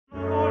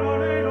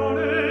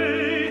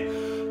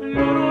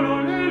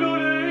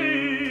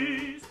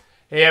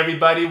Hey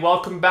everybody,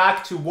 welcome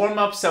back to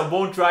Warm-Ups That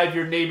Won't Drive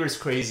Your Neighbors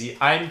Crazy.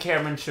 I'm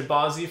Cameron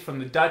Shabazi from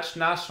the Dutch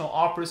National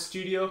Opera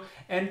Studio,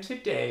 and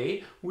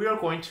today we are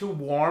going to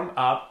warm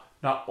up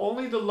not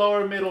only the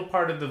lower middle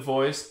part of the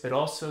voice, but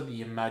also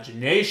the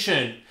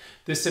imagination.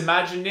 This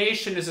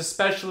imagination is a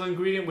special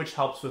ingredient which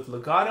helps with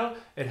legato,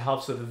 it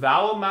helps with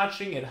vowel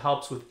matching, it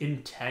helps with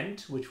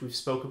intent, which we've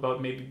spoke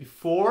about maybe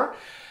before.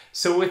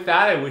 So with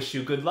that, I wish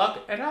you good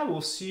luck, and I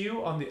will see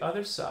you on the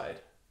other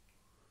side.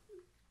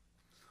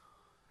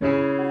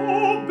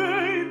 Oh,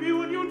 baby,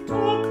 when you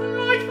talk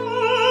like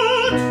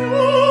that,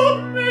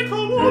 you make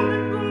a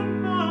woman go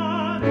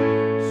mad.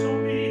 So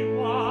be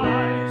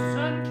wise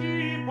and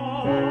keep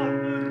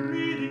on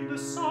reading the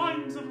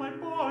signs of my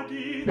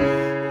body.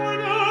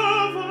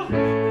 Whenever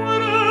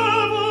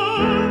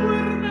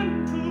we're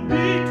meant to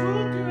be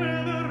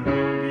together,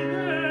 you'll be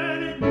there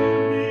and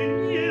you'll be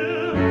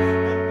near.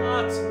 And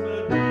that's the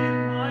deal,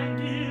 my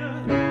dear.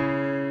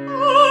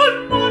 And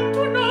not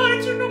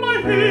tonight, you know my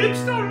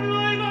hips don't lie.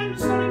 I'm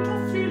starting to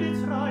feel it's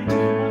right. My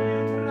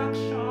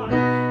attraction,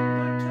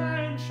 the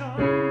tension.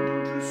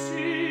 Don't you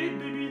see,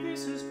 baby,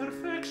 this is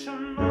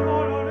perfection. La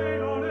la la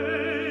la la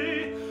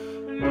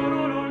la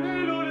la la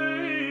la.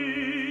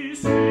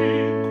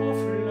 Sink or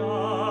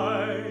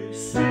fly,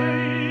 say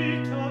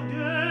it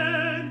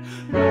again.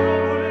 La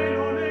la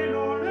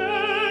la la.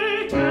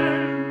 Tell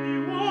me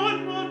one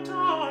more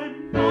time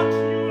that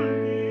you'll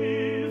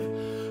leave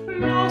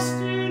lost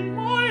in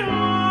my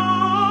eyes.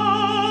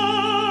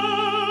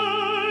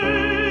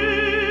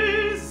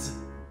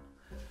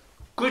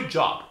 Good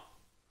job.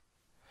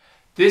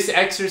 This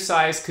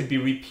exercise could be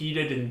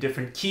repeated in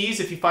different keys.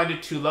 If you find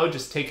it too low,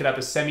 just take it up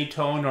a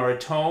semitone or a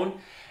tone.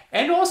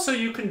 And also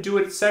you can do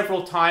it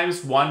several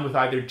times, one with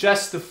either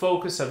just the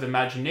focus of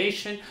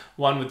imagination,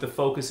 one with the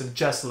focus of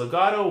just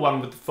legato, one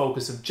with the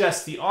focus of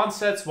just the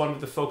onsets, one with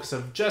the focus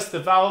of just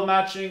the vowel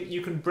matching.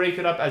 You can break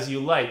it up as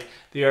you like.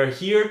 They are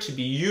here to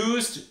be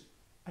used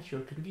at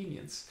your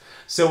convenience.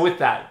 So with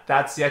that,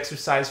 that's the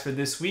exercise for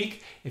this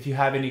week. If you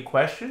have any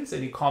questions,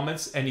 any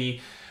comments, any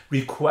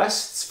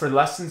requests for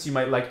lessons you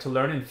might like to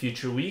learn in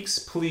future weeks,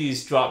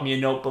 please drop me a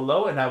note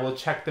below and I will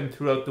check them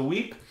throughout the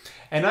week.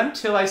 And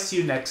until I see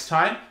you next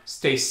time,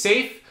 stay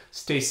safe,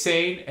 stay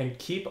sane, and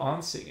keep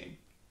on singing.